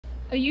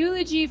A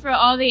eulogy for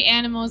all the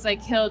animals I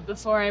killed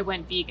before I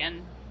went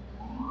vegan.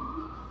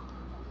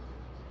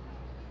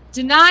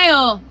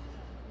 Denial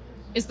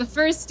is the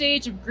first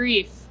stage of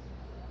grief.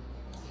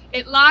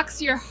 It locks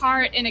your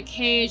heart in a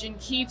cage and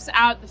keeps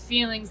out the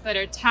feelings that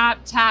are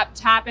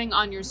tapping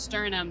on your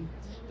sternum.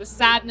 The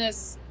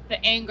sadness,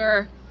 the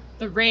anger,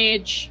 the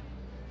rage.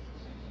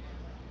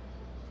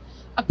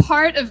 A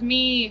part of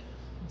me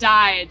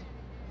died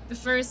the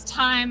first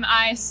time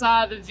I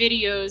saw the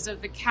videos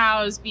of the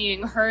cows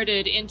being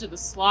herded into the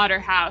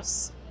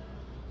slaughterhouse.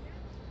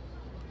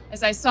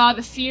 As I saw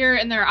the fear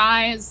in their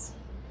eyes,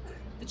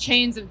 the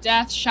chains of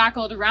death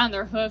shackled around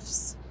their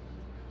hoofs,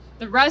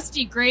 the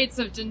rusty grates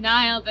of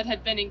denial that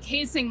had been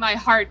encasing my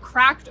heart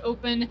cracked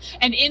open,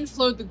 and in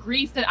flowed the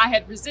grief that I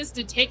had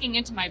resisted taking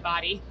into my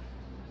body.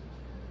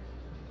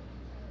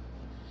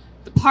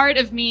 The part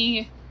of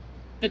me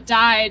that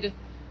died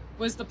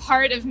was the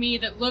part of me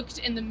that looked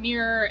in the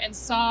mirror and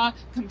saw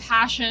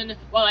compassion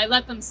while I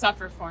let them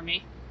suffer for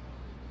me,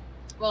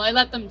 while I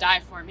let them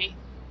die for me.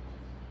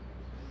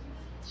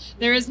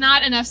 There is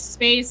not enough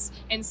space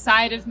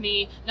inside of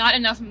me, not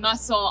enough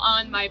muscle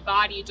on my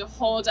body to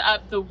hold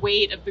up the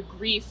weight of the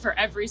grief for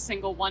every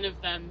single one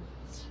of them.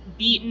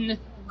 Beaten,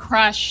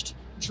 crushed,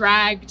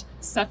 dragged,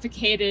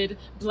 suffocated,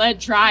 bled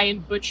dry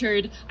and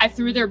butchered. I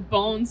threw their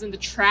bones in the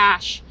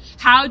trash.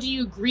 How do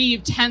you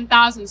grieve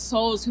 10,000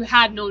 souls who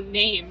had no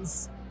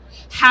names?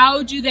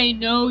 How do they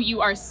know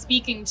you are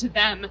speaking to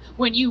them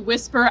when you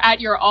whisper at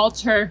your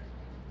altar,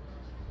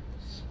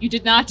 "You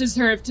did not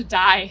deserve to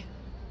die"?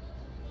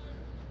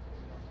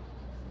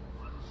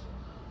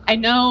 I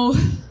know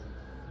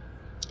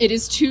it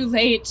is too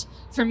late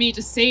for me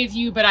to save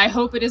you, but I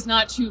hope it is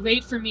not too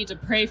late for me to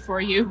pray for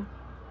you.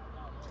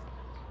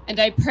 And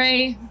I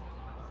pray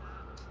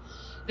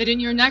that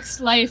in your next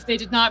life, they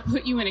did not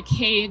put you in a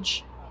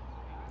cage.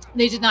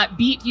 They did not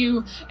beat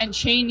you and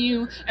chain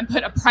you and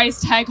put a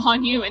price tag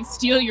on you and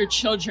steal your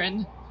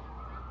children.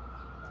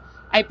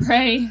 I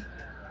pray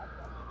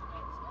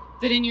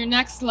that in your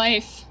next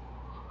life,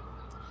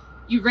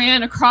 you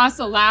ran across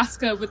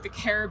Alaska with the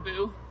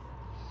caribou.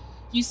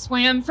 You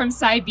swam from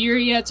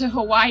Siberia to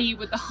Hawaii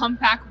with the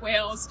humpback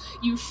whales.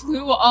 You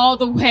flew all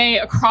the way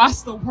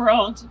across the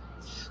world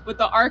with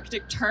the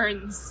Arctic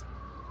terns.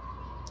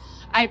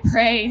 I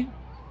pray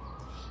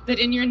that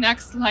in your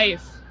next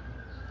life,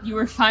 you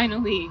are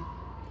finally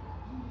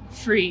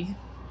free.